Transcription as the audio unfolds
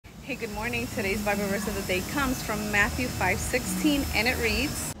Hey, good morning. Today's Bible verse of the day comes from Matthew 5:16, and it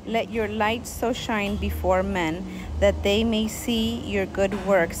reads, "Let your light so shine before men that they may see your good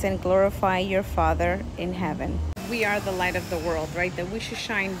works and glorify your Father in heaven." We are the light of the world, right? That we should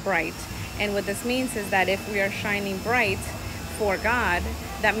shine bright. And what this means is that if we are shining bright for God,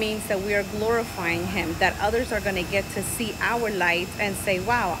 that means that we are glorifying Him, that others are going to get to see our light and say,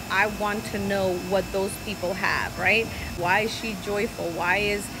 wow, I want to know what those people have, right? Why is she joyful? Why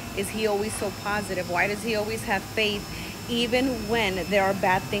is he always so positive? Why does he always have faith even when there are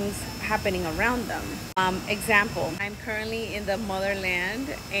bad things happening around them? Example, I'm currently in the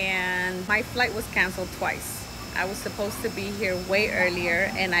motherland and my flight was canceled twice. I was supposed to be here way earlier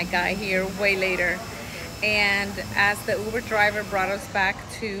and I got here way later. And as the Uber driver brought us back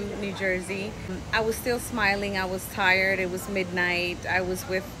to New Jersey, I was still smiling. I was tired. It was midnight. I was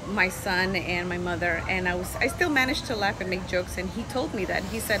with my son and my mother, and I still managed to laugh and make jokes. And he told me that.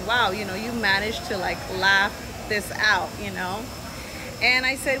 He said, wow, you managed to laugh this out, And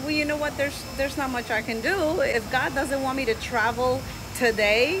I said, well, you know what? There's not much I can do. If God doesn't want me to travel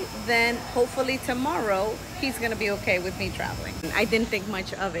today, then hopefully tomorrow He's going to be okay with me traveling. I didn't think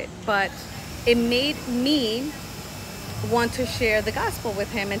much of it, but it made me want to share the gospel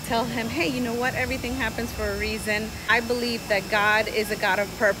with him and tell him, hey, you know what? Everything happens for a reason. I believe that God is a God of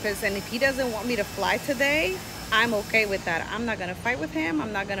purpose. And if He doesn't want me to fly today, I'm okay with that. I'm not going to fight with Him.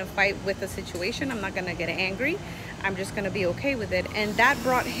 I'm not going to fight with the situation. I'm not going to get angry. I'm just going to be okay with it. And that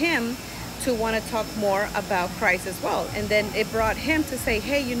brought him to want to talk more about Christ as well. And then it brought him to say,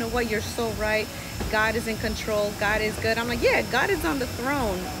 hey, you know what? You're so right. God is in control. God is good. I'm like, yeah, God is on the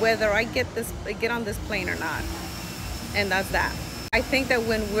throne, whether I get on this plane or not. And that's that. I think that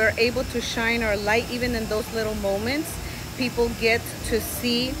when we're able to shine our light, even in those little moments, people get to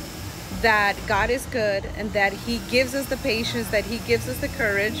see that God is good and that He gives us the patience, that He gives us the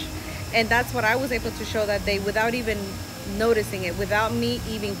courage. And that's what I was able to show that day without even noticing it, without me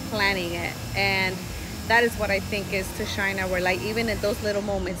even planning it. And that is what I think is to shine our light, even in those little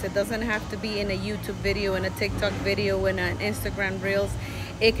moments. It doesn't have to be in a YouTube video, in a TikTok video, in an Instagram Reels.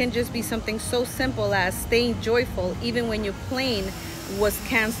 It can just be something so simple as staying joyful even when your plane was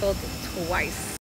canceled twice.